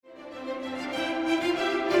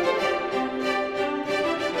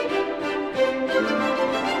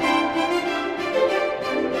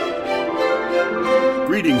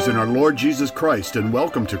Greetings in our Lord Jesus Christ, and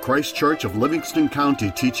welcome to Christ Church of Livingston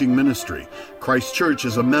County Teaching Ministry. Christ Church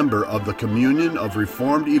is a member of the Communion of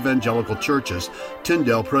Reformed Evangelical Churches,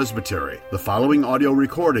 Tyndale Presbytery. The following audio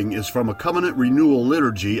recording is from a covenant renewal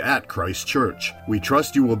liturgy at Christ Church. We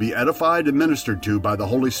trust you will be edified and ministered to by the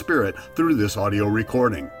Holy Spirit through this audio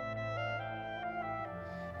recording.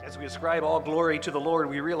 As we ascribe all glory to the Lord,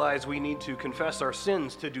 we realize we need to confess our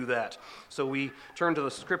sins to do that. So we turn to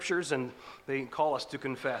the scriptures and they call us to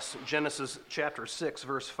confess. Genesis chapter 6,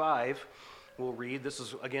 verse 5, we'll read. This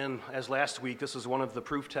is, again, as last week, this is one of the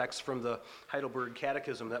proof texts from the Heidelberg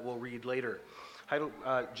Catechism that we'll read later.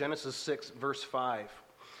 Genesis 6, verse 5.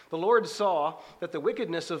 The Lord saw that the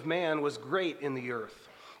wickedness of man was great in the earth,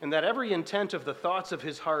 and that every intent of the thoughts of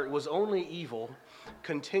his heart was only evil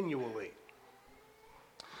continually.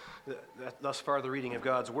 Thus far, the reading of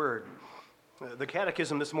God's Word. The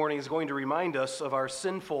Catechism this morning is going to remind us of our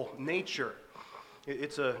sinful nature.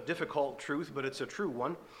 It's a difficult truth, but it's a true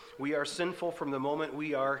one. We are sinful from the moment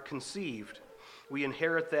we are conceived. We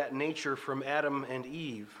inherit that nature from Adam and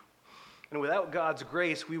Eve. And without God's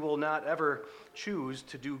grace, we will not ever choose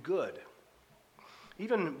to do good.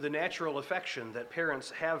 Even the natural affection that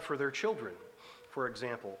parents have for their children, for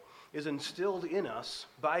example, is instilled in us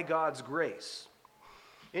by God's grace.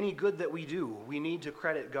 Any good that we do, we need to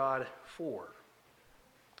credit God for.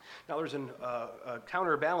 Now, there's a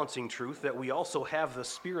counterbalancing truth that we also have the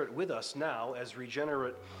Spirit with us now as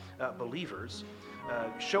regenerate believers,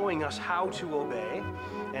 showing us how to obey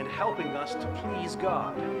and helping us to please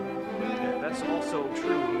God. That's also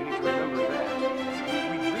true, and we need to remember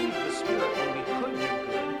that. We grieve the Spirit when we could do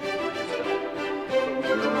good, but we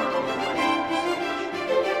do our own way.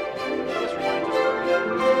 This reminds us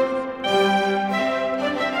of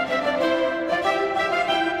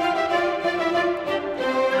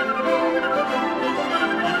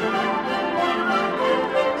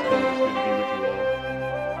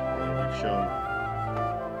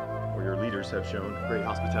have shown great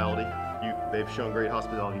hospitality. They've shown great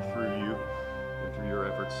hospitality through you and through your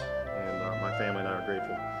efforts, and my family and I are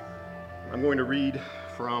grateful. I'm going to read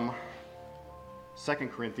from 2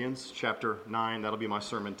 Corinthians chapter 9. That'll be my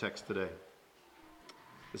sermon text today.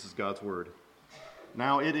 This is God's Word.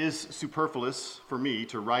 Now it is superfluous for me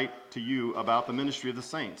to write to you about the ministry of the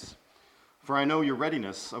saints, for I know your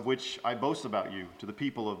readiness, of which I boast about you to the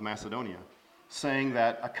people of Macedonia, saying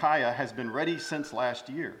that Achaia has been ready since last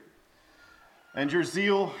year. And your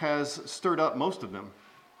zeal has stirred up most of them.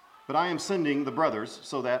 But I am sending the brothers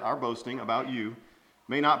so that our boasting about you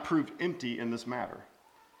may not prove empty in this matter,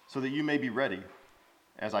 so that you may be ready,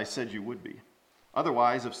 as I said you would be.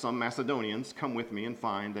 Otherwise, if some Macedonians come with me and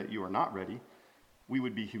find that you are not ready, we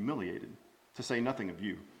would be humiliated, to say nothing of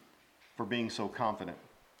you, for being so confident.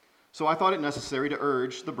 So I thought it necessary to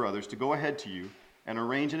urge the brothers to go ahead to you and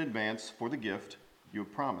arrange in advance for the gift you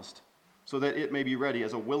have promised, so that it may be ready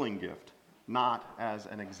as a willing gift, not as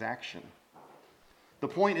an exaction. The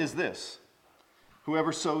point is this: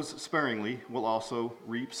 whoever sows sparingly will also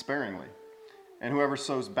reap sparingly, and whoever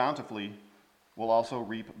sows bountifully will also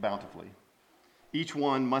reap bountifully. Each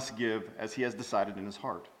one must give as he has decided in his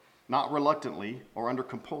heart, not reluctantly or under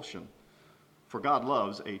compulsion, for God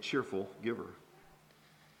loves a cheerful giver.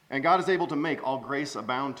 And God is able to make all grace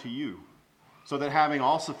abound to you, so that having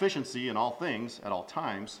all sufficiency in all things at all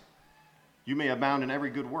times, you may abound in every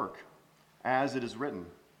good work. As it is written,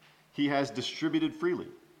 he has distributed freely,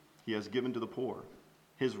 he has given to the poor,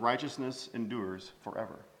 his righteousness endures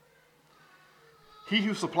forever. He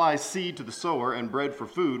who supplies seed to the sower and bread for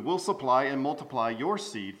food will supply and multiply your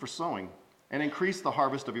seed for sowing and increase the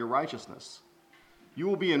harvest of your righteousness. You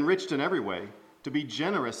will be enriched in every way, to be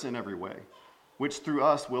generous in every way, which through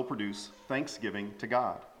us will produce thanksgiving to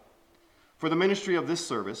God. For the ministry of this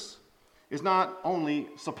service is not only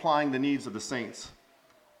supplying the needs of the saints,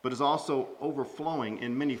 but is also overflowing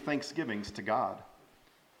in many thanksgivings to God.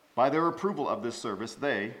 By their approval of this service,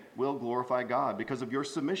 they will glorify God because of your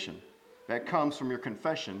submission that comes from your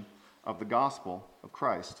confession of the gospel of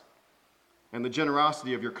Christ, and the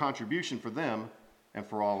generosity of your contribution for them and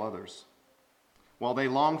for all others. While they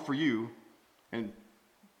long for you and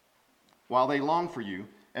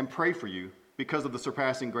pray for you because of the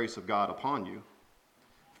surpassing grace of God upon you,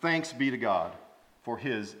 thanks be to God for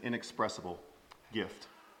his inexpressible gift.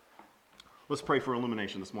 Let's pray for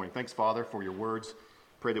illumination this morning. Thanks, Father, for your words.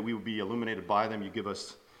 Pray that we will be illuminated by them. You give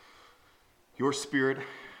us your Spirit,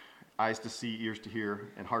 eyes to see, ears to hear,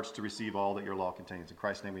 and hearts to receive all that your law contains. In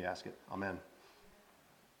Christ's name we ask it. Amen.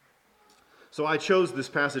 So I chose this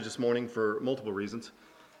passage this morning for multiple reasons.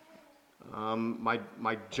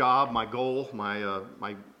 My job, my goal, my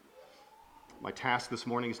task this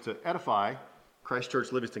morning is to edify Christ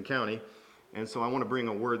Church, Livingston County. And so I want to bring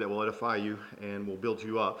a word that will edify you and will build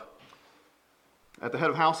you up. At the head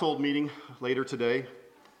of household meeting later today,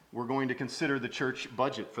 we're going to consider the church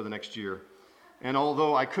budget for the next year. And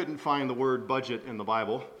although I couldn't find the word budget in the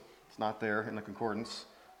Bible, it's not there in the concordance,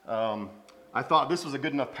 I thought this was a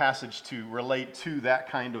good enough passage to relate to that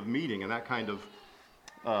kind of meeting and that kind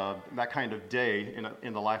of day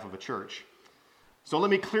in the life of a church. So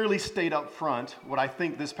let me clearly state up front what I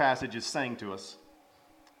think this passage is saying to us.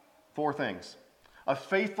 4 things. A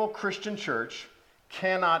faithful Christian church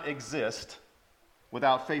cannot exist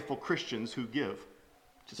without faithful Christians who give.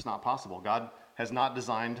 It's just not possible. God has not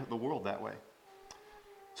designed the world that way.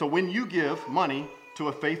 So when you give money to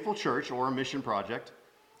a faithful church or a mission project,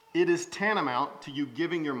 it is tantamount to you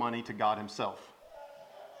giving your money to God himself.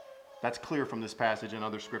 That's clear from this passage and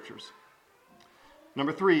other scriptures.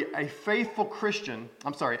 Number 3, as a faithful Christian,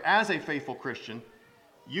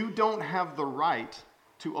 you don't have the right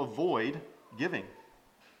to avoid giving.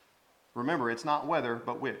 Remember, it's not whether,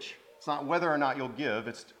 but which. It's not whether or not you'll give,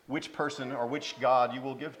 it's which person or which God you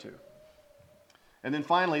will give to. And then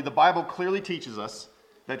finally, the Bible clearly teaches us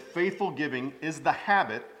that faithful giving is the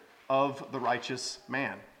habit of the righteous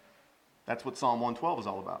man. That's what Psalm 112 is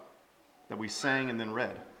all about, that we sang and then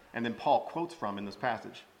read, and then Paul quotes from in this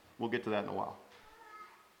passage. We'll get to that in a while.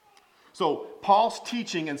 So Paul's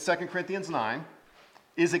teaching in 2 Corinthians 9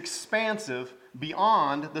 is expansive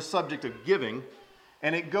beyond the subject of giving,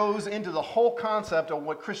 and it goes into the whole concept of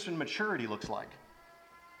what Christian maturity looks like.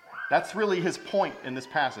 That's really his point in this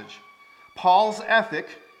passage. Paul's ethic,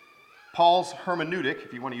 Paul's hermeneutic,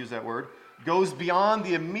 if you want to use that word, goes beyond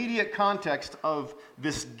the immediate context of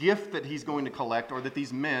this gift that he's going to collect, or that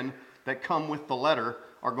these men that come with the letter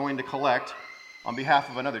are going to collect on behalf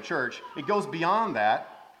of another church. It goes beyond that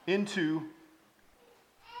into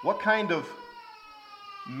what kind of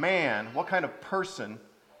man, what kind of person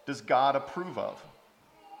does God approve of?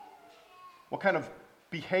 What kind of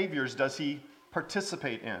behaviors does he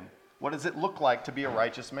participate in? What does it look like to be a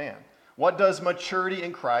righteous man? What does maturity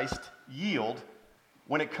in Christ yield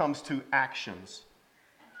when it comes to actions?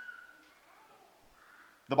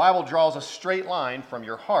 The Bible draws a straight line from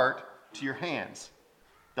your heart to your hands.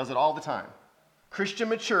 Does it all the time. Christian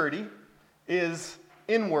maturity is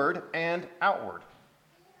inward and outward.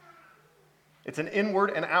 It's an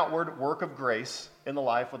inward and outward work of grace in the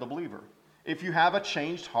life of the believer. If you have a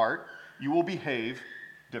changed heart, you will behave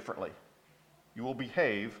differently. You will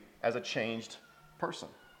behave as a changed person.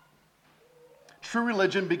 True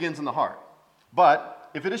religion begins in the heart. But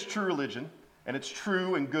if it is true religion, and it's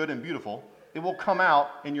true and good and beautiful, it will come out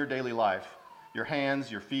in your daily life. Your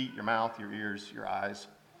hands, your feet, your mouth, your ears, your eyes,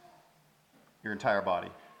 your entire body.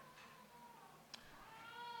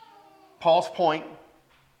 Paul's point,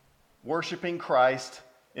 worshiping Christ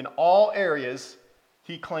in all areas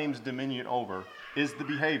he claims dominion over, is the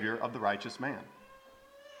behavior of the righteous man.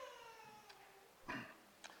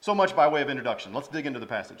 So much by way of introduction. Let's dig into the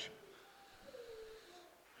passage.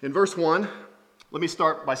 In verse 1, let me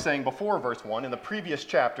start by saying before verse 1, in the previous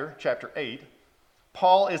chapter, chapter 8,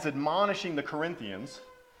 Paul is admonishing the Corinthians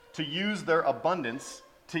to use their abundance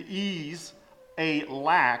to ease a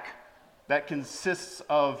lack that consists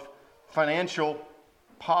of financial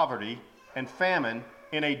poverty and famine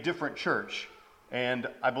in a different church. And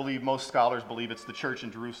I believe most scholars believe it's the church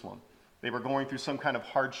in Jerusalem. They were going through some kind of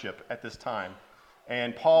hardship at this time.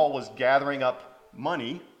 And Paul was gathering up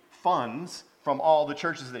money, funds, from all the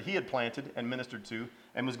churches that he had planted and ministered to,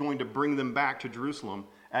 and was going to bring them back to Jerusalem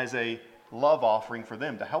as a love offering for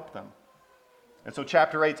them to help them. And so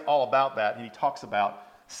chapter 8 is all about that. He talks about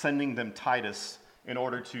sending them Titus in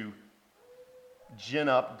order to gin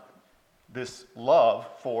up this love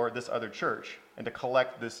for this other church and to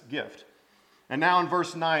collect this gift. And now in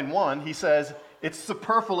verse 9:1, he says, it's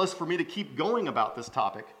superfluous for me to keep going about this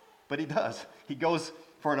topic. But he does. He goes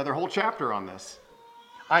for another whole chapter on this.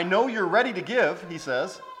 I know you're ready to give, he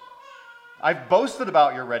says. I've boasted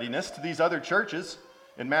about your readiness to these other churches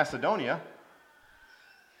in Macedonia.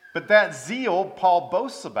 But that zeal Paul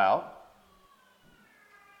boasts about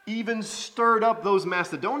even stirred up those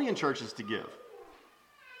Macedonian churches to give.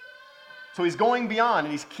 So he's going beyond,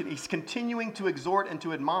 and he's continuing to exhort and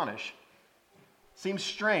to admonish. Seems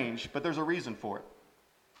strange, but there's a reason for it.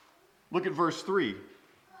 Look at verse 3.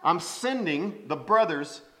 I'm sending the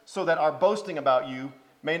brothers so that our boasting about you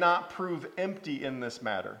may not prove empty in this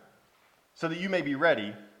matter, so that you may be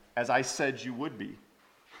ready, as I said you would be.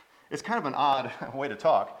 It's kind of an odd way to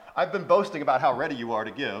talk. I've been boasting about how ready you are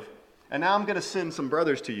to give, and now I'm going to send some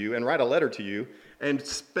brothers to you and write a letter to you and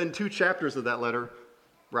spend 2 chapters of that letter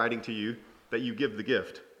writing to you that you give the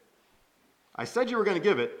gift. I said you were going to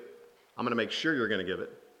give it, I'm going to make sure you're going to give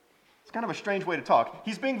it. It's kind of a strange way to talk.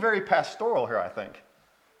 He's being very pastoral here, I think.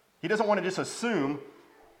 He doesn't want to just assume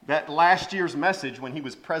that last year's message, when he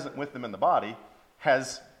was present with them in the body,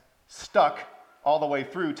 has stuck all the way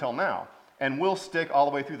through till now and will stick all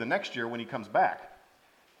the way through the next year when he comes back.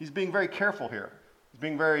 He's being very careful here. He's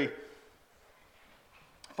being very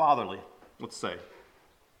fatherly, let's say.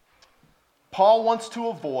 Paul wants to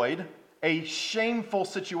avoid a shameful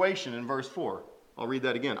situation in verse 4. I'll read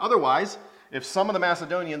that again. Otherwise, if some of the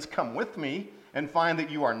Macedonians come with me and find that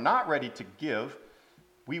you are not ready to give,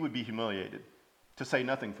 we would be humiliated, to say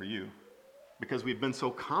nothing for you, because we've been so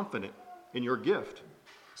confident in your gift.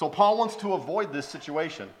 So Paul wants to avoid this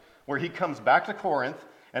situation where he comes back to Corinth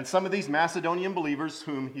and some of these Macedonian believers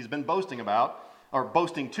whom he's been boasting about, or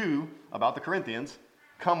boasting to about the Corinthians,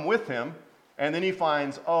 come with him, and then he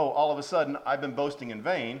finds, oh, all of a sudden I've been boasting in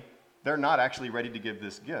vain. They're not actually ready to give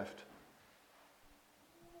this gift.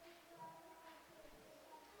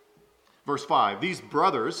 Verse 5, these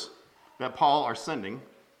brothers that Paul are sending,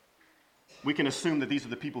 we can assume that these are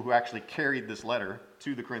the people who actually carried this letter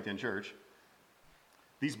to the Corinthian church.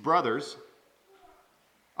 These brothers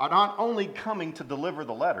are not only coming to deliver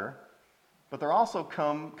the letter, but they're also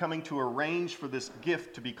coming to arrange for this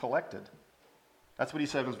gift to be collected. That's what he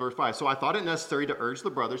said in verse 5. So I thought it necessary to urge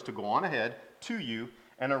the brothers to go on ahead to you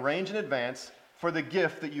and arrange in advance for the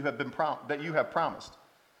gift that you have promised,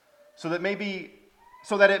 so that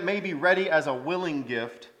it may be ready as a willing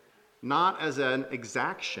gift, not as an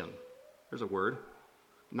exaction. There's a word.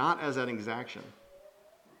 Not as an exaction.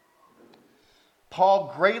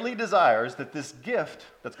 Paul greatly desires that this gift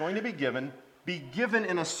that's going to be given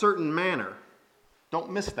in a certain manner.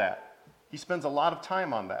 Don't miss that. He spends a lot of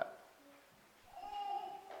time on that.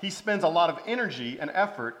 He spends a lot of energy and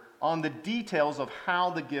effort on the details of how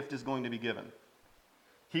the gift is going to be given.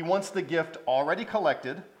 He wants the gift already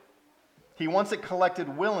collected. He wants it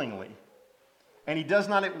collected willingly. And he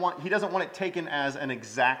doesn't want it taken as an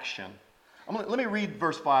exaction. Let me read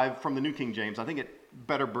verse 5 from the New King James. I think it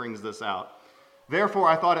better brings this out. Therefore,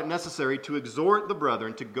 I thought it necessary to exhort the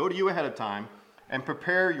brethren to go to you ahead of time and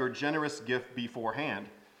prepare your generous gift beforehand,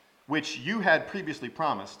 which you had previously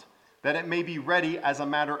promised, that it may be ready as a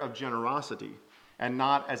matter of generosity and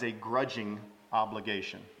not as a grudging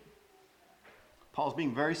obligation. Paul's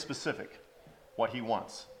being very specific what he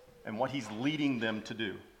wants and what he's leading them to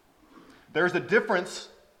do. There's a difference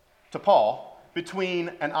to Paul between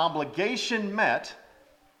an obligation met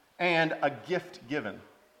and a gift given.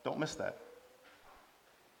 Don't miss that.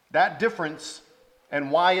 That difference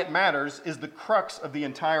and why it matters is the crux of the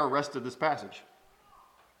entire rest of this passage.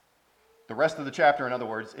 The rest of the chapter, in other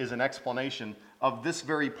words, is an explanation of this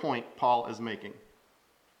very point Paul is making.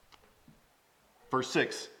 Verse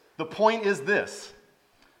 6, the point is this: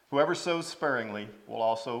 whoever sows sparingly will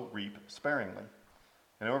also reap sparingly,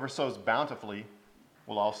 and whoever sows bountifully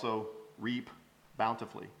will also reap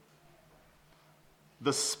bountifully.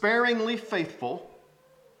 The sparingly faithful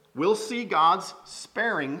will see God's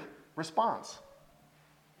sparing response.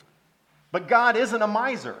 But God isn't a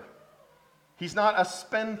miser. He's not a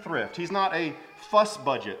spendthrift. He's not a fuss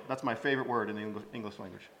budget. That's my favorite word in the English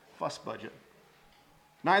language. Fuss budget.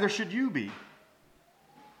 Neither should you be.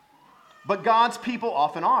 But God's people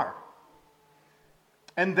often are.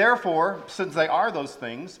 And therefore, since they are those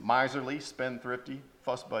things, miserly, spendthrifty,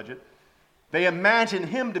 fuss budget, they imagine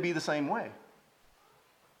him to be the same way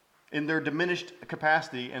in their diminished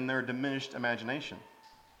capacity and their diminished imagination.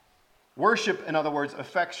 Worship, in other words,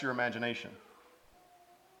 affects your imagination.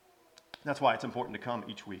 That's why it's important to come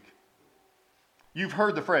each week. You've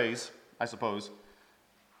heard the phrase, I suppose,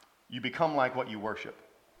 you become like what you worship.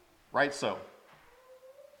 Right so.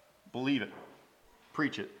 Believe it.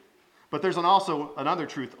 Preach it. But there's also another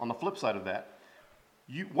truth on the flip side of that.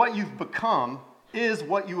 What you've become is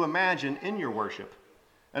what you imagine in your worship.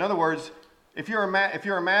 In other words, if you're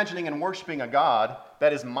imagining and worshiping a God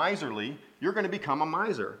that is miserly, you're going to become a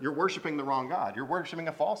miser. You're worshiping the wrong God. You're worshiping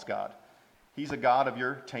a false God. He's a God of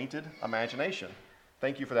your tainted imagination.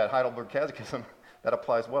 Thank you for that Heidelberg Catechism. That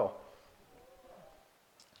applies well.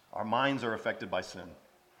 Our minds are affected by sin.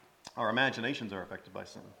 Our imaginations are affected by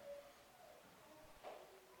sin.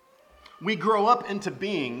 We grow up into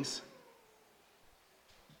beings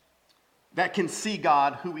that can see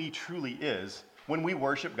God who he truly is when we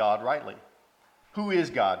worship God rightly. Who is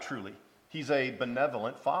God truly? He's a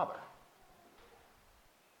benevolent Father.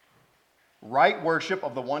 Right worship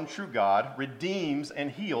of the one true God redeems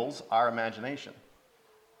and heals our imagination.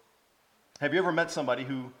 Have you ever met somebody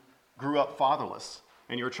who grew up fatherless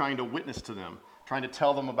and you're trying to witness to them, trying to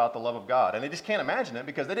tell them about the love of God, and they just can't imagine it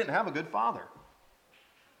because they didn't have a good father?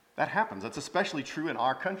 That happens. That's especially true in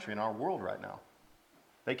our country, in our world right now.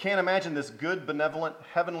 They can't imagine this good, benevolent,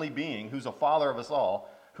 heavenly being who's a father of us all,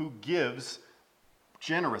 who gives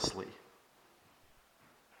generously.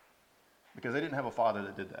 Because they didn't have a father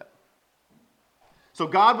that did that. So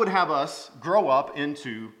God would have us grow up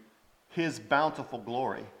into his bountiful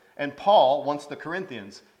glory. And Paul wants the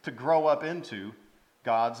Corinthians to grow up into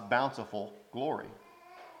God's bountiful glory.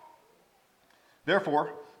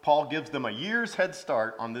 Therefore, Paul gives them a year's head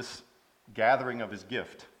start on this gathering of his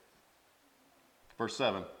gift. Verse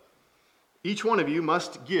 7, each one of you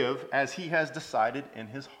must give as he has decided in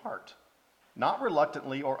his heart, not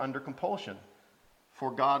reluctantly or under compulsion,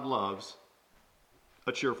 for God loves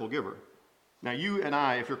a cheerful giver. Now you and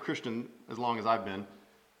I, if you're Christian as long as I've been,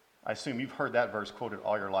 I assume you've heard that verse quoted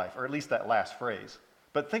all your life, or at least that last phrase.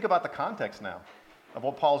 But think about the context now of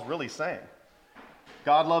what Paul's really saying.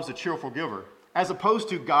 God loves a cheerful giver, as opposed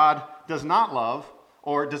to God does not love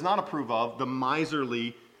or does not approve of the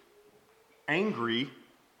miserly, angry,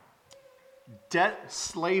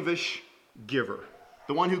 debt-slavish giver,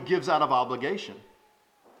 the one who gives out of obligation.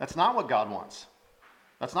 That's not what God wants.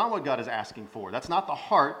 That's not what God is asking for. That's not the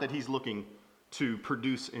heart that he's looking to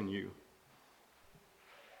produce in you.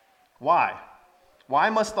 Why? Why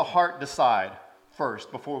must the heart decide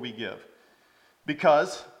first before we give?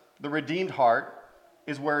 Because the redeemed heart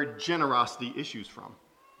is where generosity issues from.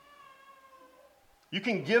 You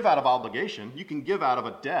can give out of obligation. You can give out of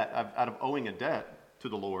a debt, out of owing a debt to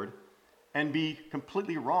the Lord, and be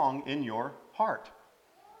completely wrong in your heart.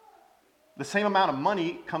 The same amount of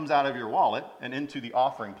money comes out of your wallet and into the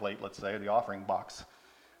offering plate, let's say, or the offering box.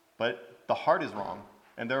 But the heart is wrong,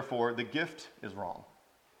 and therefore the gift is wrong.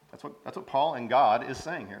 That's what Paul and God is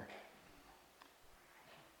saying here.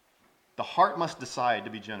 The heart must decide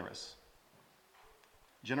to be generous.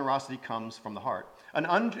 Generosity comes from the heart. An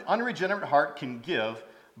unregenerate heart can give,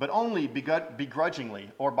 but only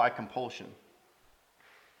begrudgingly or by compulsion.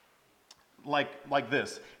 Like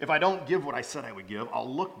this. If I don't give what I said I would give,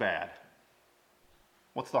 I'll look bad.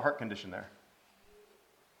 What's the heart condition there?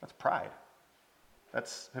 That's pride.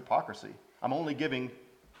 That's hypocrisy. I'm only giving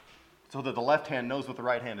so that the left hand knows what the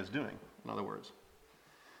right hand is doing, in other words.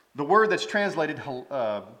 The word that's translated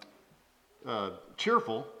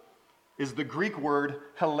cheerful is the Greek word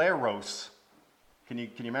hilaros. Can you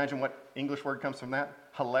imagine what English word comes from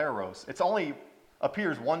that? Hilaros. It only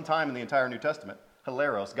appears one time in the entire New Testament.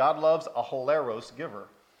 Hilaros. God loves a hilaros giver.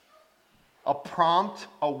 A prompt,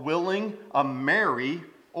 a willing, a merry,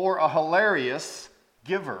 or a hilarious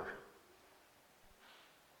giver.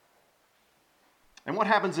 And what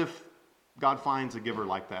happens if God finds a giver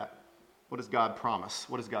like that? What does God promise?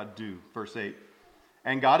 What does God do? Verse 8.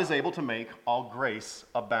 And God is able to make all grace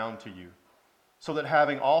abound to you, so that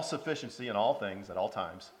having all sufficiency in all things at all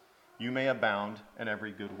times, you may abound in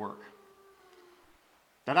every good work.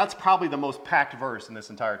 Now that's probably the most packed verse in this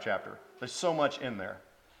entire chapter. There's so much in there.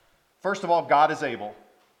 First of all, God is able.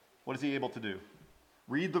 What is he able to do?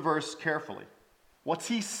 Read the verse carefully. What's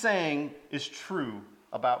he saying is true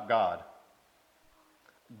about God?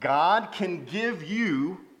 God can give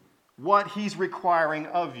you what he's requiring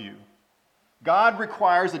of you. God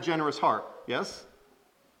requires a generous heart, yes?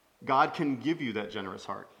 God can give you that generous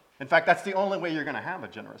heart. In fact, that's the only way you're going to have a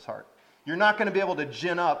generous heart. You're not going to be able to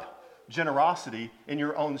gin up generosity in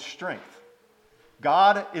your own strength.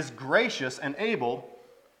 God is gracious and able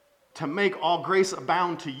to make all grace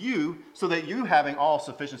abound to you, so that you, having all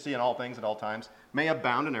sufficiency in all things at all times, may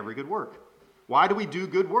abound in every good work. Why do we do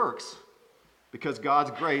good works? Because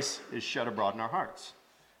God's grace is shed abroad in our hearts.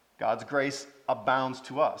 God's grace abounds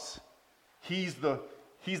to us. He's the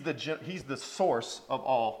source of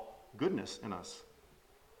all goodness in us.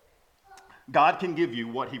 God can give you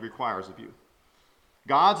what he requires of you.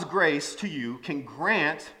 God's grace to you can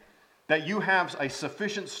grant that you have a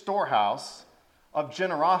sufficient storehouse of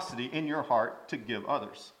generosity in your heart to give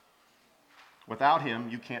others. Without him,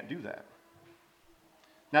 you can't do that.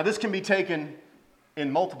 Now, this can be taken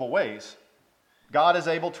in multiple ways. God is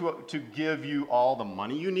able to give you all the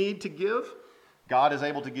money you need to give. God is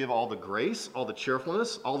able to give all the grace, all the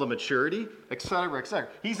cheerfulness, all the maturity, etc., etc.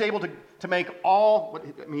 He's able to make all,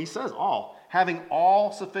 he says all, having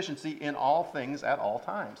all sufficiency in all things at all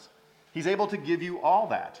times. He's able to give you all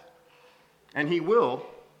that. And he will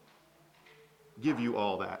give you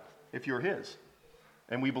all that if you're his.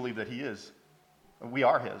 And we believe that he is. We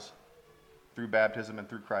are his through baptism and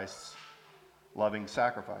through Christ's loving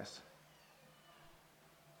sacrifice.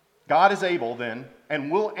 God is able then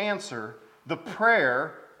and will answer the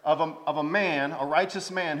prayer of a man, a righteous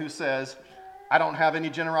man who says, I don't have any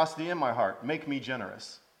generosity in my heart. Make me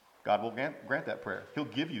generous. God will grant that prayer. He'll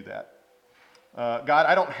give you that. God,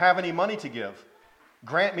 I don't have any money to give.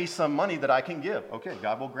 Grant me some money that I can give. Okay,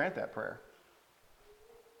 God will grant that prayer.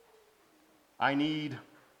 I need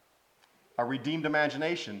a redeemed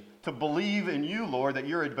imagination to believe in you, Lord, that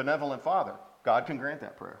you're a benevolent Father. God can grant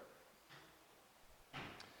that prayer.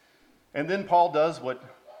 And then Paul does what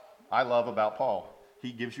I love about Paul.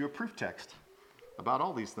 He gives you a proof text about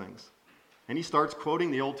all these things. And he starts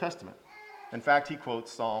quoting the Old Testament. In fact, he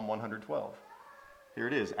quotes Psalm 112. Here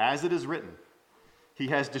it is. As it is written, he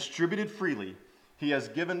has distributed freely. He has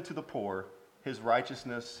given to the poor. His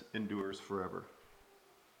righteousness endures forever.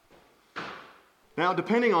 Now,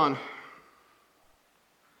 depending on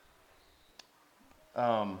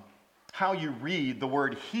how you read the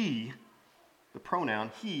word he, the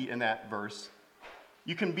pronoun he in that verse,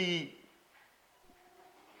 you can be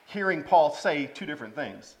hearing Paul say two different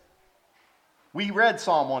things. We read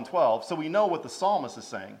Psalm 112, so we know what the psalmist is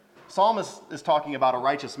saying. Psalmist is talking about a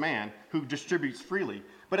righteous man who distributes freely.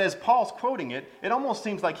 But as Paul's quoting it, it almost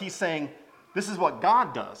seems like he's saying, this is what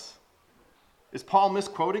God does. Is Paul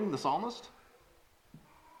misquoting the psalmist?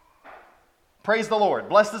 Praise the Lord.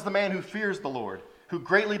 Blessed is the man who fears the Lord, who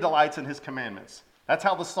greatly delights in his commandments. That's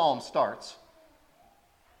how the psalm starts.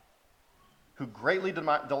 Who greatly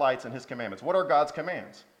delights in his commandments. What are God's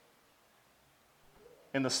commands?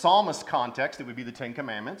 In the psalmist context, it would be the Ten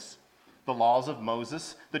Commandments, the laws of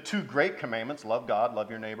Moses, the two great commandments, love God, love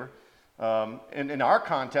your neighbor. And in our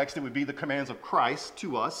context, it would be the commands of Christ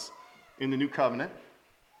to us in the new covenant.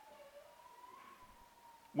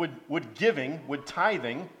 Would giving, would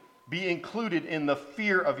tithing be included in the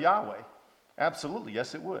fear of Yahweh? Absolutely,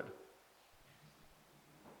 yes it would.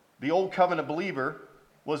 The old covenant believer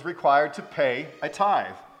was required to pay a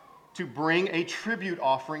tithe, to bring a tribute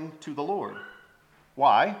offering to the Lord.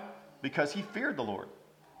 Why? Because he feared the Lord.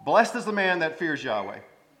 Blessed is the man that fears Yahweh,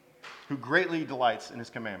 who greatly delights in his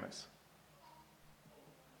commandments.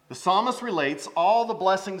 The psalmist relates all the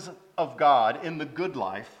blessings of God in the good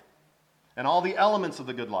life and all the elements of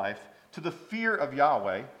the good life to the fear of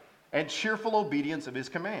Yahweh and cheerful obedience of his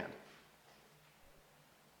command.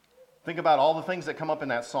 Think about all the things that come up in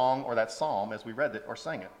that song or that psalm as we read it or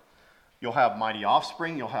sang it. You'll have mighty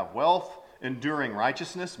offspring, you'll have wealth, enduring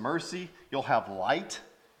righteousness, mercy, you'll have light,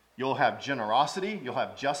 you'll have generosity, you'll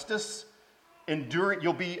have justice, enduring,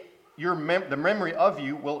 the memory of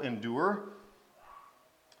you will endure.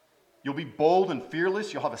 You'll be bold and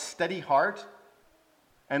fearless, you'll have a steady heart.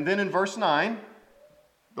 And then in verse 9,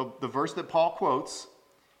 the verse that Paul quotes,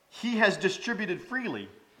 he has distributed freely,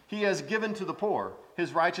 he has given to the poor,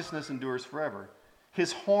 his righteousness endures forever.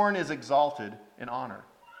 His horn is exalted in honor.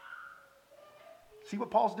 See what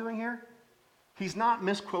Paul's doing here? He's not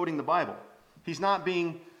misquoting the Bible. He's not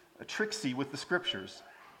being tricksy with the scriptures.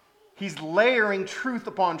 He's layering truth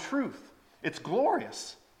upon truth. It's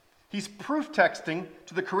glorious. He's proof texting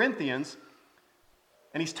to the Corinthians,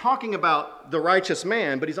 and he's talking about the righteous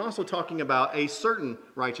man, but he's also talking about a certain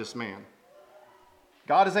righteous man.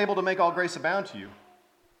 God is able to make all grace abound to you.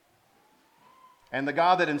 And the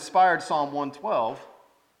God that inspired Psalm 112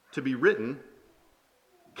 to be written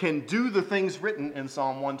can do the things written in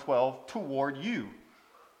Psalm 112 toward you.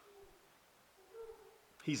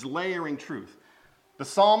 He's layering truth. The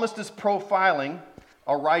psalmist is profiling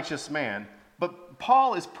a righteous man, but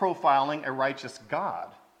Paul is profiling a righteous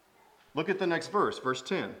God. Look at the next verse, verse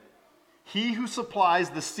 10. He who supplies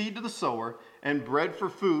the seed to the sower and bread for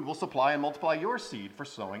food will supply and multiply your seed for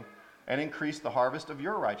sowing and increase the harvest of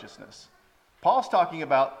your righteousness. Paul's talking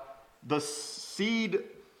about the seed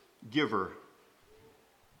giver,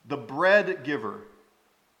 the bread giver.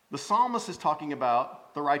 The psalmist is talking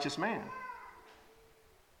about the righteous man.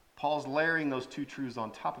 Paul's layering those two truths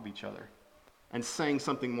on top of each other and saying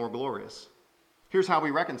something more glorious. Here's how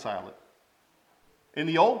we reconcile it. In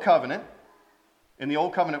the Old Covenant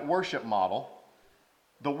worship model,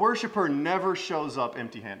 the worshiper never shows up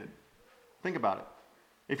empty-handed. Think about it.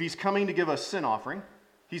 If he's coming to give a sin offering,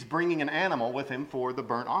 he's bringing an animal with him for the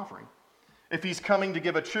burnt offering. If he's coming to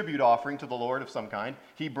give a tribute offering to the Lord of some kind,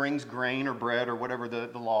 he brings grain or bread or whatever the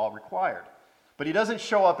law required. But he doesn't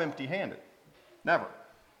show up empty-handed. Never.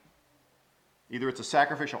 Either it's a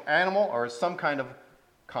sacrificial animal or it's some kind of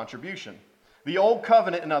contribution. The Old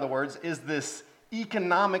Covenant, in other words, is this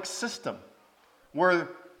economic system where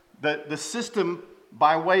the system,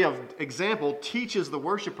 by way of example, teaches the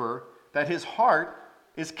worshiper that his heart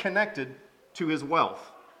is connected to his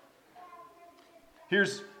wealth.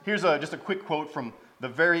 Here's just a quick quote from the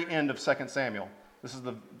very end of 2 Samuel. This is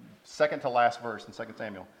the second to last verse in 2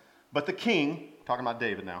 Samuel. But the king, talking about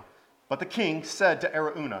David now, but the king said to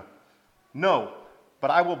Araunah, "No,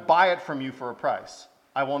 but I will buy it from you for a price.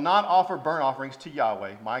 I will not offer burnt offerings to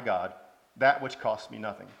Yahweh, my God, that which cost me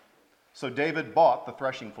nothing. So David bought the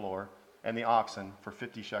threshing floor and the oxen for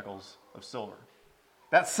 50 shekels of silver.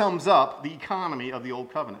 That sums up the economy of the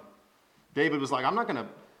Old Covenant. David was like, I'm not going to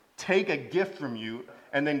take a gift from you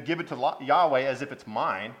and then give it to Yahweh as if it's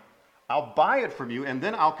mine. I'll buy it from you, and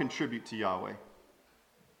then I'll contribute to Yahweh.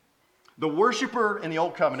 The worshiper in the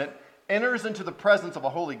Old Covenant enters into the presence of a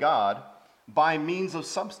holy God by means of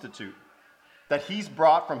substitute that he's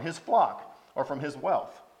brought from his flock or from his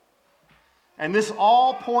wealth. And this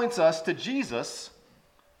all points us to Jesus,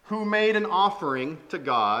 who made an offering to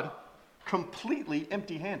God completely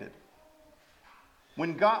empty-handed.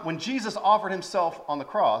 When Jesus offered himself on the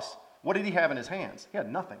cross, what did he have in his hands? He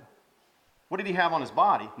had nothing. What did he have on his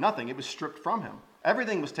body? Nothing. It was stripped from him.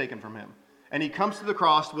 Everything was taken from him. And he comes to the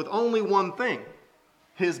cross with only one thing: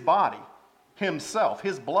 his body, himself,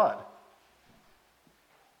 his blood.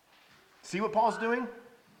 See what Paul's doing?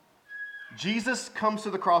 Jesus comes to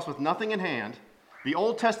the cross with nothing in hand. The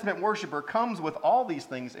Old Testament worshiper comes with all these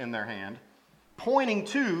things in their hand, pointing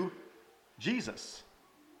to Jesus,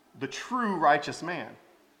 the true righteous man.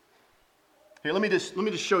 Here, let me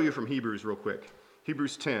just show you from Hebrews real quick.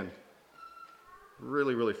 Hebrews 10.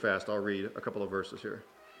 Really, really fast. I'll read a couple of verses here.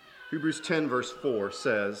 Hebrews 10 verse 4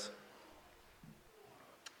 says,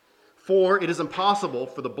 "For it is impossible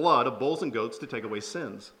for the blood of bulls and goats to take away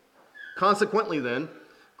sins. Consequently then,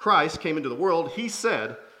 Christ came into the world. He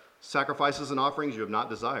said, 'Sacrifices and offerings you have not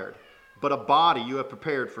desired, but a body you have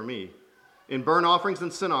prepared for me. In burnt offerings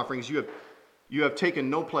and sin offerings you have taken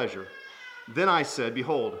no pleasure. Then I said,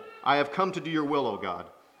 Behold, I have come to do your will, O God,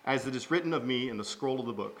 as it is written of me in the scroll of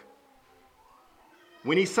the book.'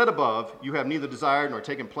 When he said above, 'You have neither desired nor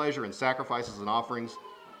taken pleasure in sacrifices and offerings,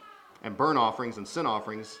 and burnt offerings and sin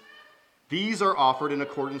offerings, these are offered in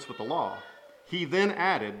accordance with the law,' he then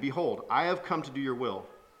added, 'Behold, I have come to do your will.'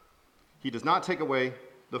 He does not take away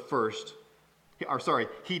the first,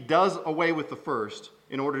 he does away with the first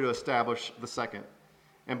in order to establish the second.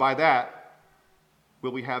 And by that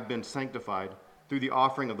will we have been sanctified through the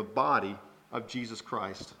offering of the body of Jesus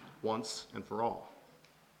Christ once and for all."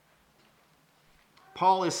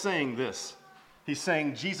 Paul is saying this. He's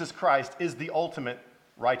saying Jesus Christ is the ultimate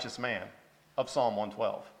righteous man of Psalm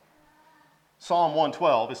 112. Psalm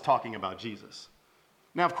 112 is talking about Jesus.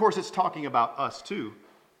 Now, of course, it's talking about us too.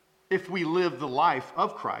 If we live the life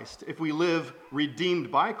of Christ, if we live redeemed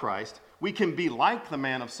by Christ, we can be like the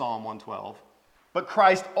man of Psalm 112. But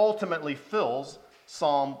Christ ultimately fulfills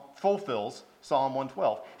Psalm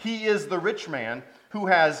 112. He is the rich man who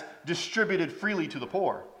has distributed freely to the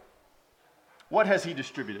poor. What has he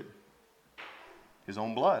distributed? His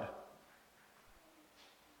own blood.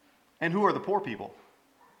 And who are the poor people?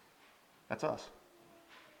 That's us.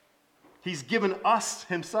 He's given us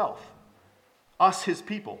himself, us his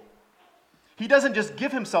people. He doesn't just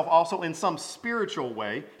give himself also in some spiritual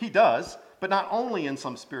way. He does, but not only in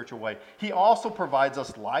some spiritual way. He also provides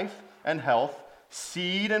us life and health,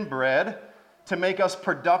 seed and bread to make us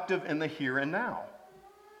productive in the here and now.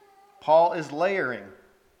 Paul is layering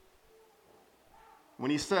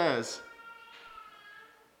when he says,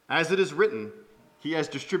 as it is written, he has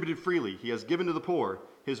distributed freely, he has given to the poor,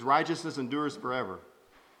 his righteousness endures forever.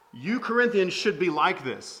 You Corinthians should be like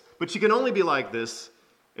this, but you can only be like this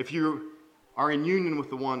if you are in union with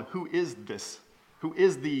the one who is this, who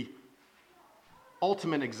is the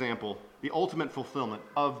ultimate example, the ultimate fulfillment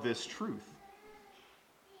of this truth.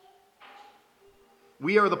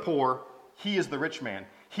 We are the poor, he is the rich man.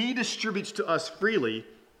 He distributes to us freely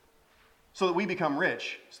so that we become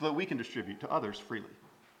rich, so that we can distribute to others freely.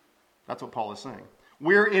 That's what Paul is saying.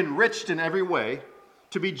 We're enriched in every way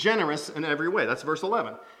to be generous in every way. That's verse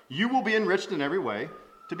 11. You will be enriched in every way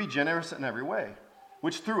to be generous in every way,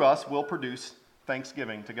 which through us will produce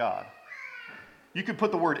thanksgiving to God. You could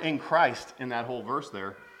put the word in Christ in that whole verse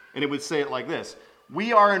there, and it would say it like this.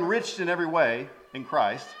 We are enriched in every way in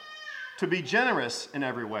Christ to be generous in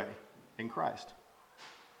every way in Christ.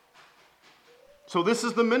 So this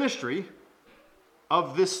is the ministry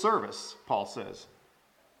of this service, Paul says.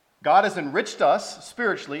 God has enriched us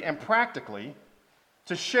spiritually and practically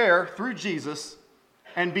to share through Jesus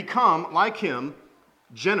and become, like him,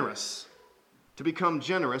 generous, to become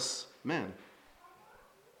generous men.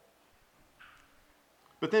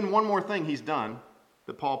 But then one more thing he's done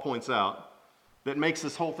that Paul points out that makes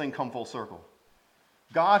this whole thing come full circle.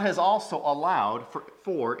 God has also allowed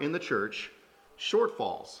for in the church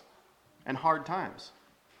shortfalls and hard times.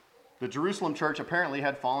 The Jerusalem church apparently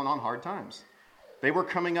had fallen on hard times. They were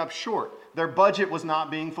coming up short. Their budget was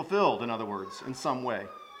not being fulfilled, in other words, in some way.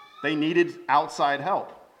 They needed outside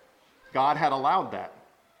help. God had allowed that.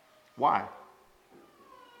 Why?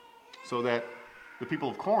 So that the people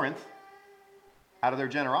of Corinth out of their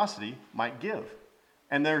generosity, might give.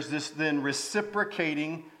 And there's this then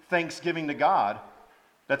reciprocating thanksgiving to God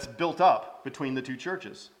that's built up between the two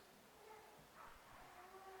churches.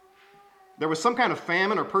 There was some kind of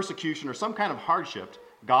famine or persecution or some kind of hardship.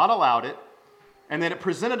 God allowed it, and then it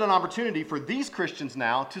presented an opportunity for these Christians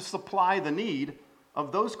now to supply the need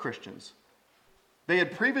of those Christians. They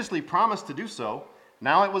had previously promised to do so.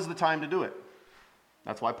 Now it was the time to do it.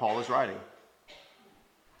 That's why Paul is writing.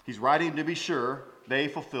 He's writing to be sure they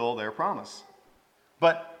fulfill their promise.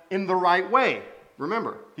 But in the right way.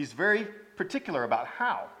 Remember, he's very particular about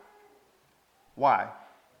how. Why?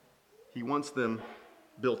 He wants them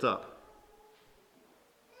built up.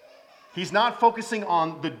 He's not focusing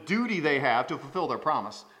on the duty they have to fulfill their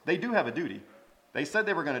promise. They do have a duty. They said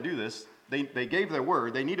they were going to do this. They gave their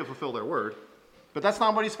word. They need to fulfill their word. But that's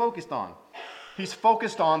not what he's focused on. He's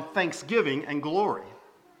focused on thanksgiving and glory.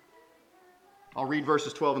 I'll read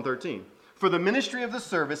verses 12 and 13. For the ministry of the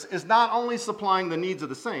service is not only supplying the needs of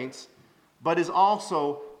the saints, but is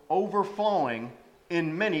also overflowing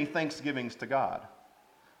in many thanksgivings to God.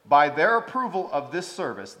 By their approval of this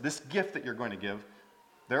service, this gift that you're going to give,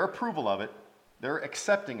 their approval of it, their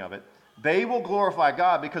accepting of it, they will glorify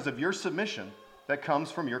God because of your submission that comes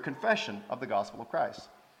from your confession of the gospel of Christ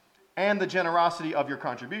and the generosity of your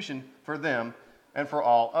contribution for them and for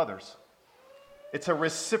all others. It's a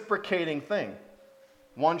reciprocating thing.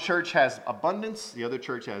 One church has abundance, the other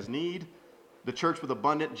church has need. The church with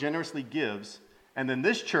abundant generously gives, and then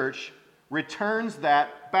this church returns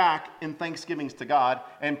that back in thanksgivings to God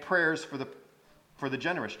and prayers for the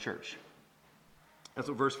generous church. That's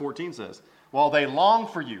what verse 14 says. While they long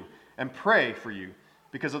for you and pray for you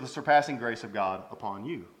because of the surpassing grace of God upon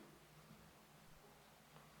you.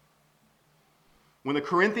 When the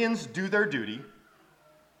Corinthians do their duty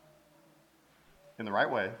in the right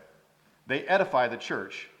way, they edify the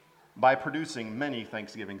church by producing many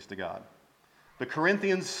thanksgivings to God. The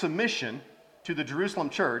Corinthians' submission to the Jerusalem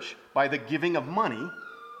church by the giving of money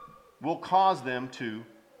will cause them to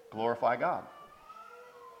glorify God.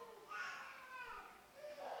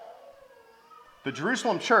 The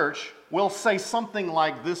Jerusalem church will say something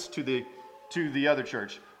like this to the other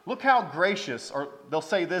church. Look how gracious, or they'll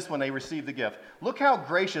say this when they receive the gift. Look how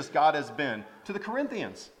gracious God has been to the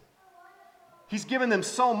Corinthians. He's given them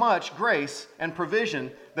so much grace and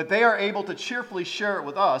provision that they are able to cheerfully share it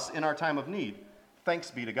with us in our time of need. Thanks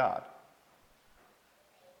be to God.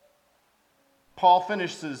 Paul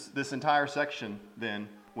finishes this entire section then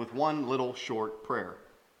with one little short prayer.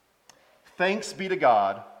 Thanks be to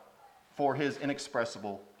God for his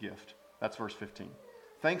inexpressible gift. That's verse 15.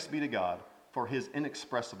 Thanks be to God for his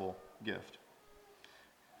inexpressible gift.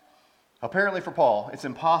 Apparently for Paul, it's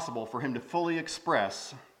impossible for him to fully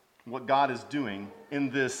express what God is doing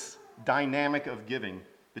in this dynamic of giving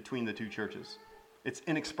between the two churches. It's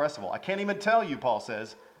inexpressible. I can't even tell you, Paul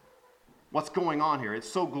says, what's going on here. It's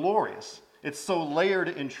so glorious. It's so layered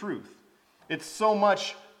in truth. It's so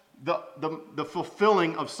much the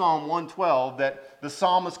fulfilling of Psalm 112 that the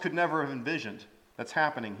psalmist could never have envisioned that's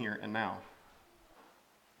happening here and now.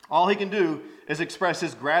 All he can do is express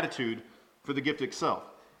his gratitude for the gift itself.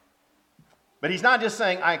 But he's not just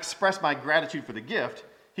saying, I express my gratitude for the gift.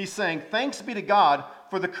 He's saying, thanks be to God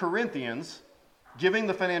for the Corinthians giving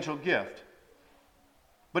the financial gift.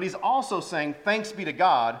 But he's also saying, thanks be to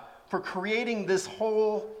God for creating this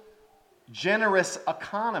whole generous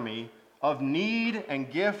economy of need and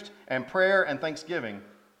gift and prayer and thanksgiving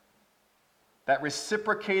that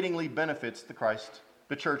reciprocatingly benefits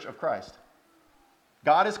the church of Christ.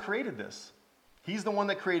 God has created this. He's the one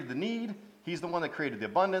that created the need. He's the one that created the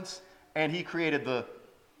abundance. And he created the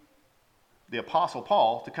Apostle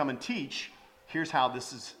Paul to come and teach, here's how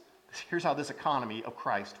this economy of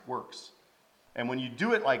Christ works. And when you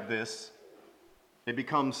do it like this, it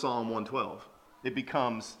becomes Psalm 112. It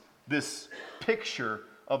becomes this picture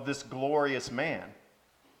of this glorious man,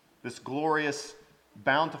 this glorious,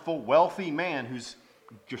 bountiful, wealthy man who's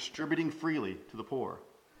distributing freely to the poor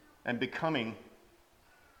and becoming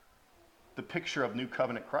the picture of new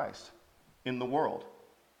covenant Christ in the world.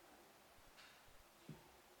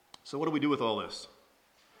 So what do we do with all this?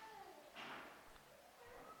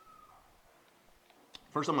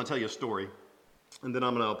 First, I'm going to tell you a story, and then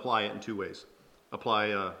I'm going to apply it in two ways. Apply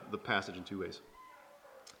the passage in two ways.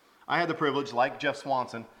 I had the privilege, like Jeff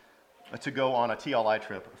Swanson, to go on a TLI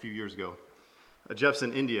trip a few years ago. Jeff's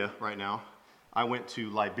in India right now. I went to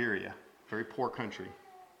Liberia, very poor country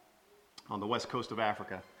on the west coast of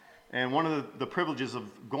Africa. And one of the privileges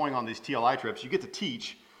of going on these TLI trips, you get to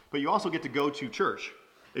teach, but you also get to go to church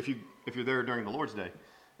if you're there during the Lord's Day.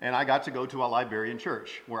 And I got to go to a Liberian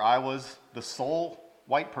church where I was the sole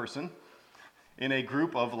white person in a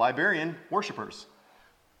group of Liberian worshipers.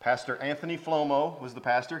 Pastor Anthony Flomo was the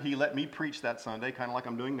pastor. He let me preach that Sunday, kind of like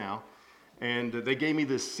I'm doing now. And they gave me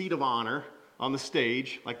this seat of honor on the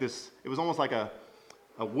stage, like this. It was almost like a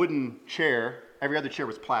wooden chair. Every other chair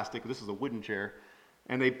was plastic. This is a wooden chair.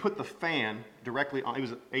 And they put the fan directly on. It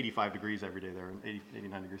was 85 degrees every day there,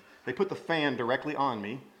 89 degrees. They put the fan directly on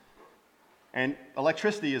me. And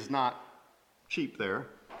electricity is not cheap there.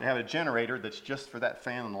 They have a generator that's just for that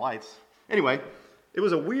fan and the lights. Anyway, it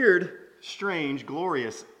was a weird, strange,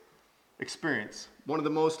 glorious experience. One of the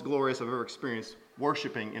most glorious I've ever experienced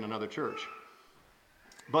worshiping in another church.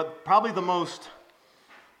 But probably the most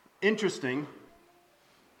interesting,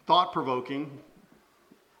 thought-provoking,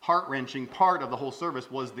 heart-wrenching part of the whole service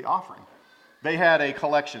was the offering. They had a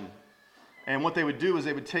collection. And what they would do is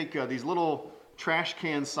they would take these little trash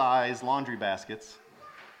can-sized laundry baskets,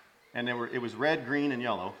 and it was red, green, and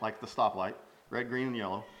yellow, like the stoplight, red, green, and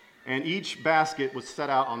yellow. And each basket was set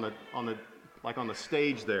out on the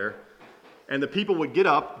stage there. And the people would get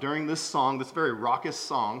up during this song, this very raucous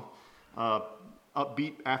song,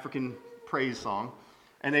 upbeat African praise song,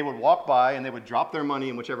 and they would walk by and they would drop their money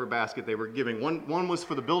in whichever basket they were giving. One was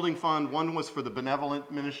for the building fund, one was for the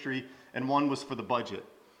benevolent ministry, and one was for the budget.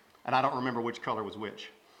 And I don't remember which color was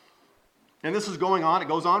which. And this is going on. It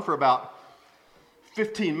goes on for about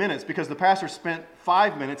 15 minutes because the pastor spent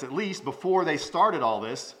 5 minutes at least before they started all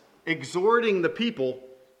this exhorting the people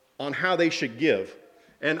on how they should give.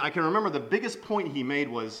 And I can remember the biggest point he made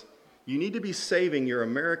was, you need to be saving your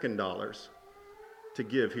American dollars to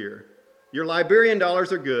give here. Your Liberian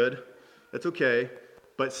dollars are good, that's okay,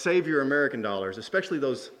 but save your American dollars, especially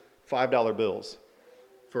those $5 bills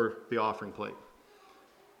for the offering plate.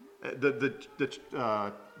 The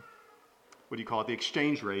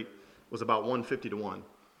exchange rate was about 150 to 1.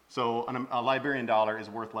 So a Liberian dollar is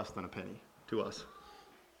worth less than a penny to us.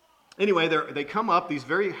 Anyway, they come up, these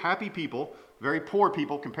very happy people, very poor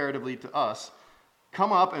people comparatively to us,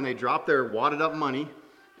 come up and they drop their wadded up money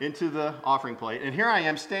into the offering plate. And here I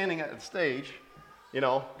am standing at the stage,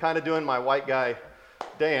 kind of doing my white guy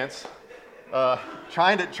dance,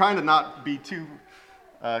 trying to not be too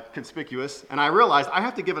conspicuous. And I realized I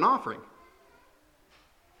have to give an offering.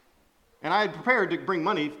 And I had prepared to bring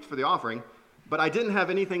money for the offering, but I didn't have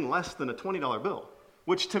anything less than a $20 bill,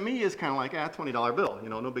 which to me is kind of like, $20 bill,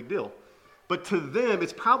 no big deal. But to them,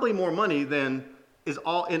 it's probably more money than is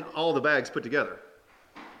all in all the bags put together.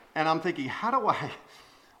 And I'm thinking, how do I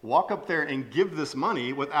walk up there and give this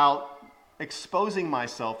money without exposing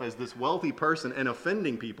myself as this wealthy person and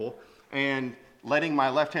offending people and letting my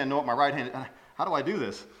left hand know what my right hand, how do I do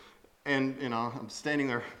this? And, I'm standing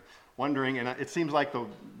there wondering, and it seems like the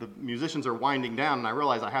musicians are winding down, and I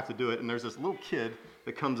realize I have to do it, and there's this little kid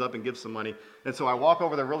that comes up and gives some money. And so I walk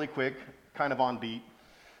over there really quick, kind of on beat,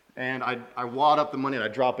 and I wad up the money and I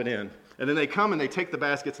drop it in. And then they come and they take the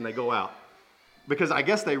baskets and they go out. Because I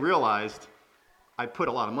guess they realized I put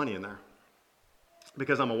a lot of money in there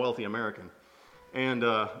because I'm a wealthy American. And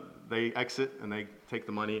they exit and they take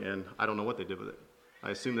the money, and I don't know what they did with it. I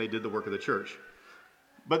assume they did the work of the church.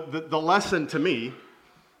 But the lesson to me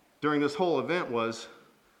during this whole event was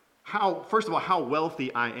first of all, how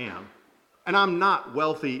wealthy I am. And I'm not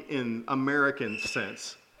wealthy in American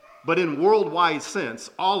sense, but in worldwide sense,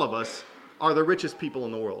 all of us are the richest people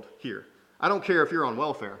in the world here. I don't care if you're on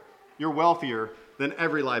welfare. You're wealthier than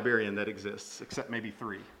every Liberian that exists, except maybe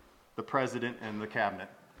 3. The president and the cabinet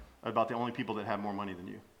are about the only people that have more money than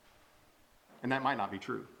you. And that might not be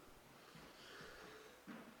true.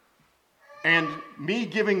 And me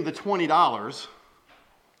giving the $20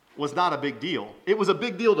 was not a big deal. It was a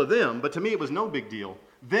big deal to them, but to me it was no big deal.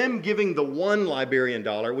 Them giving the 1 Liberian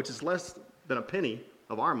dollar, which is less than a penny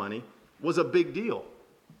of our money, was a big deal.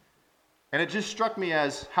 And it just struck me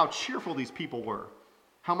as how cheerful these people were,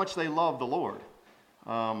 how much they loved the Lord,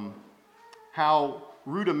 how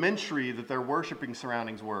rudimentary that their worshiping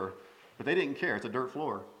surroundings were, but they didn't care. It's a dirt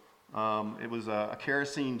floor. It was a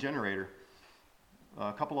kerosene generator,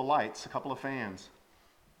 a couple of lights, a couple of fans.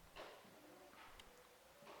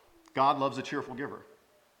 God loves a cheerful giver.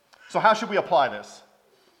 So how should we apply this?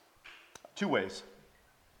 2 ways.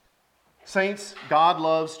 Saints, God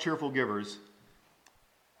loves cheerful givers.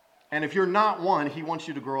 And if you're not one, he wants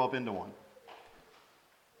you to grow up into one.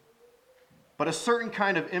 But a certain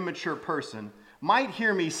kind of immature person might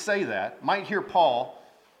hear me say that, might hear Paul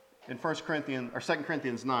in 2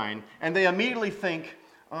 Corinthians 9, and they immediately think,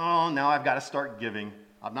 oh, now I've got to start giving.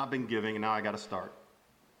 I've not been giving, and now I got to start.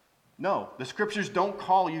 No, the scriptures don't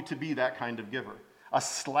call you to be that kind of giver. A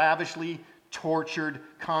slavishly tortured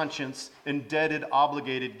conscience, indebted,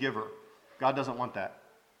 obligated giver. God doesn't want that.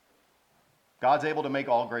 God's able to make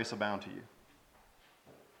all grace abound to you.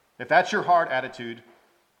 If that's your heart attitude,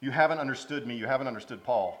 you haven't understood me, you haven't understood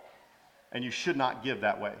Paul, and you should not give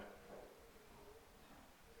that way.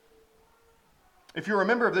 If you're a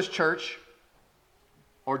member of this church,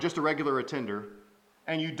 or just a regular attender,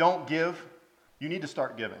 and you don't give, you need to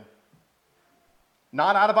start giving.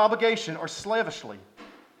 Not out of obligation or slavishly.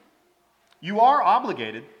 You are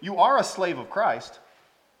obligated, you are a slave of Christ,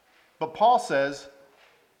 but Paul says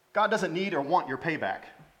God doesn't need or want your payback.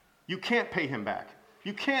 You can't pay him back.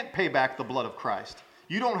 You can't pay back the blood of Christ.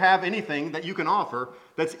 You don't have anything that you can offer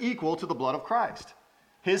that's equal to the blood of Christ.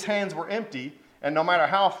 His hands were empty, and no matter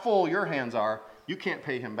how full your hands are, you can't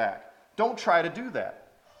pay him back. Don't try to do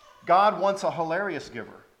that. God wants a hilarious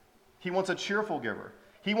giver. He wants a cheerful giver.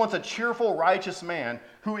 He wants a cheerful, righteous man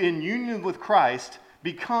who, in union with Christ,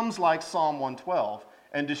 becomes like Psalm 112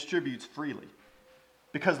 and distributes freely.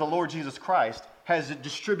 Because the Lord Jesus Christ has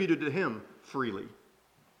distributed to him freely.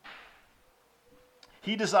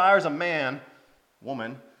 He desires a man,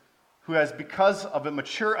 woman, who has, because of a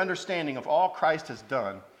mature understanding of all Christ has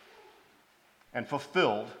done and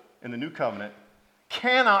fulfilled in the new covenant,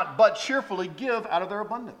 cannot but cheerfully give out of their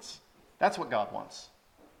abundance. That's what God wants.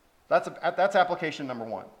 That's application number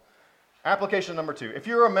one. Application number two. If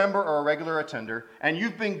you're a member or a regular attender and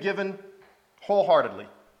you've been given wholeheartedly,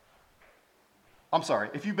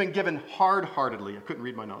 if you've been given hard-heartedly, I couldn't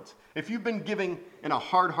read my notes. If you've been giving in a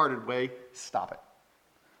hard-hearted way, stop it.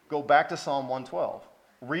 Go back to Psalm 112.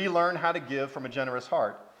 Relearn how to give from a generous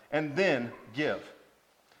heart, and then give.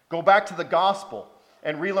 Go back to the gospel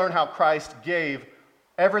and relearn how Christ gave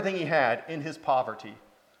everything he had in his poverty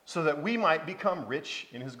so that we might become rich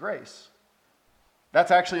in his grace.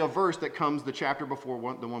 That's actually a verse that comes the chapter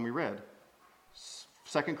before the one we read.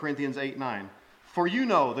 2 Corinthians 8:9. For you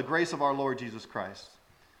know the grace of our Lord Jesus Christ,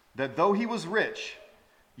 that though he was rich,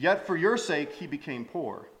 yet for your sake he became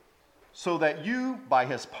poor, so that you, by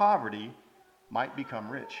his poverty, might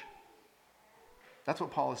become rich. That's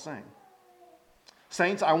what Paul is saying.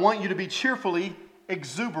 Saints, I want you to be cheerfully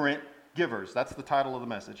exuberant givers. That's the title of the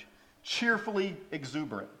message. Cheerfully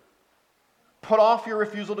exuberant. Put off your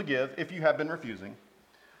refusal to give if you have been refusing.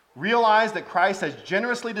 Realize that Christ has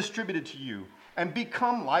generously distributed to you and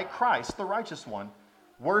become like Christ, the righteous one,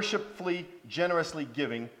 worshipfully, generously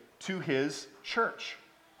giving to his church.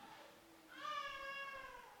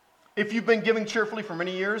 If you've been giving cheerfully for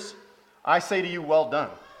many years, I say to you, well done.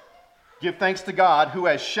 Give thanks to God who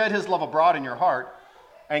has shed his love abroad in your heart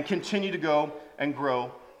and continue to go and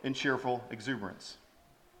grow in cheerful exuberance.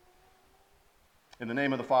 In the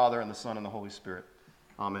name of the Father, and the Son, and the Holy Spirit.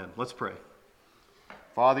 Amen. Let's pray.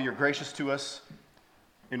 Father, you're gracious to us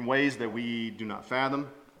in ways that we do not fathom,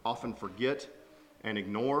 often forget, and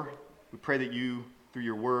ignore. We pray that you, through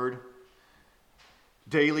your word,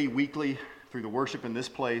 daily, weekly, through the worship in this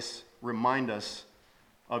place, remind us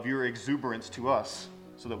of your exuberance to us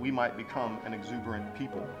so that we might become an exuberant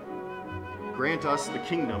people. Grant us the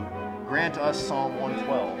kingdom. Grant us Psalm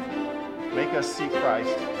 112. Make us see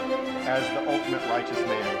Christ as the ultimate righteous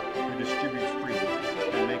man who distributes freely,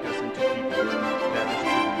 and make us into people that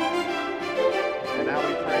distribute. And now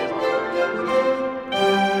we pray as our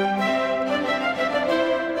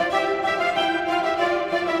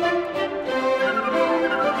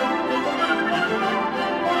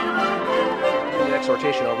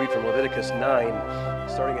exhortation, I'll read from Leviticus 9,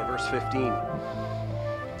 starting at verse 15.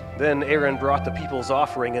 Then Aaron brought the people's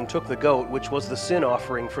offering and took the goat, which was the sin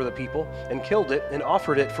offering for the people, and killed it and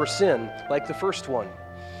offered it for sin, like the first one.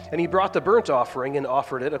 And he brought the burnt offering and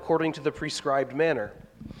offered it according to the prescribed manner.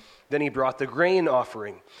 Then he brought the grain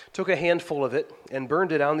offering, took a handful of it, and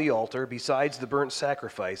burned it on the altar besides the burnt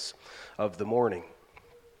sacrifice of the morning.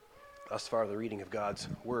 Thus far, the reading of God's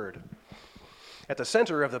word. At the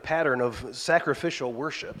center of the pattern of sacrificial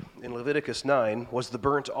worship in Leviticus 9 was the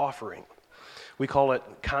burnt offering. We call it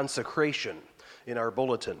consecration in our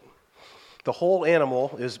bulletin. The whole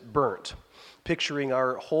animal is burnt, picturing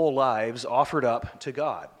our whole lives offered up to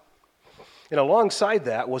God. And alongside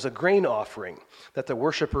that was a grain offering that the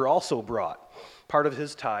worshiper also brought, part of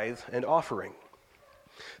his tithe and offering.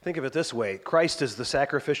 Think of it this way: Christ is the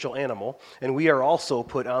sacrificial animal, and we are also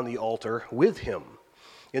put on the altar with him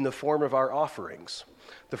in the form of our offerings,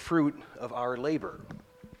 the fruit of our labor.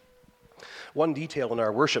 One detail in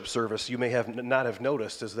our worship service you may not have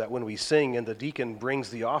noticed is that when we sing and the deacon brings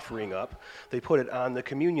the offering up, they put it on the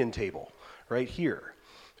communion table right here.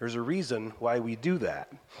 There's a reason why we do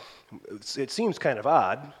that. It seems kind of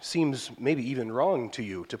odd, seems maybe even wrong to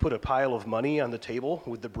you to put a pile of money on the table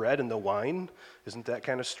with the bread and the wine. Isn't that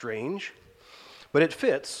kind of strange? But it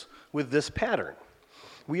fits with this pattern.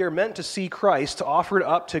 We are meant to see Christ offered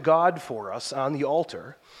up to God for us on the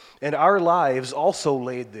altar, and our lives also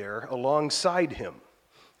laid there alongside him,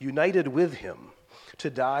 united with him, to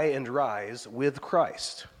die and rise with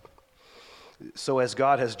Christ. So as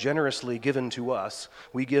God has generously given to us,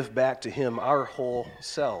 we give back to him our whole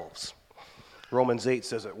selves. Romans 8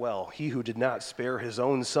 says it well, "He who did not spare his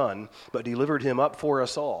own son, but delivered him up for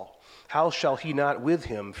us all, how shall he not with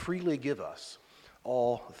him freely give us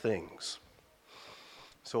all things?"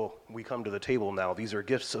 So we come to the table now. These are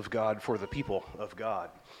gifts of God for the people of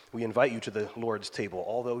God. We invite you to the Lord's table,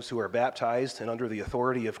 all those who are baptized and under the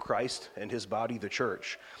authority of Christ and his body, the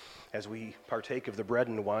church. As we partake of the bread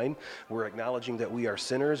and wine, we're acknowledging that we are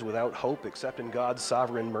sinners without hope except in God's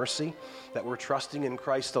sovereign mercy, that we're trusting in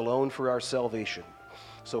Christ alone for our salvation.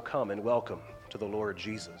 So come and welcome to the Lord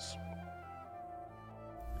Jesus.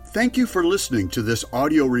 Thank you for listening to this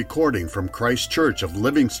audio recording from Christ Church of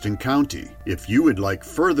Livingston County. If you would like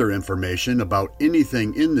further information about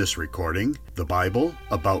anything in this recording, the Bible,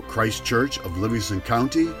 about Christ Church of Livingston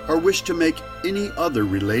County, or wish to make any other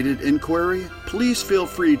related inquiry, please feel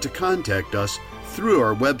free to contact us through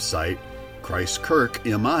our website,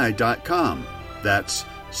 ChristKirkMI.com. That's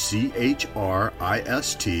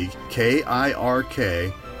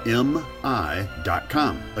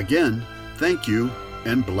ChristKirkMI.com. Again, thank you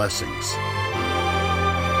and blessings.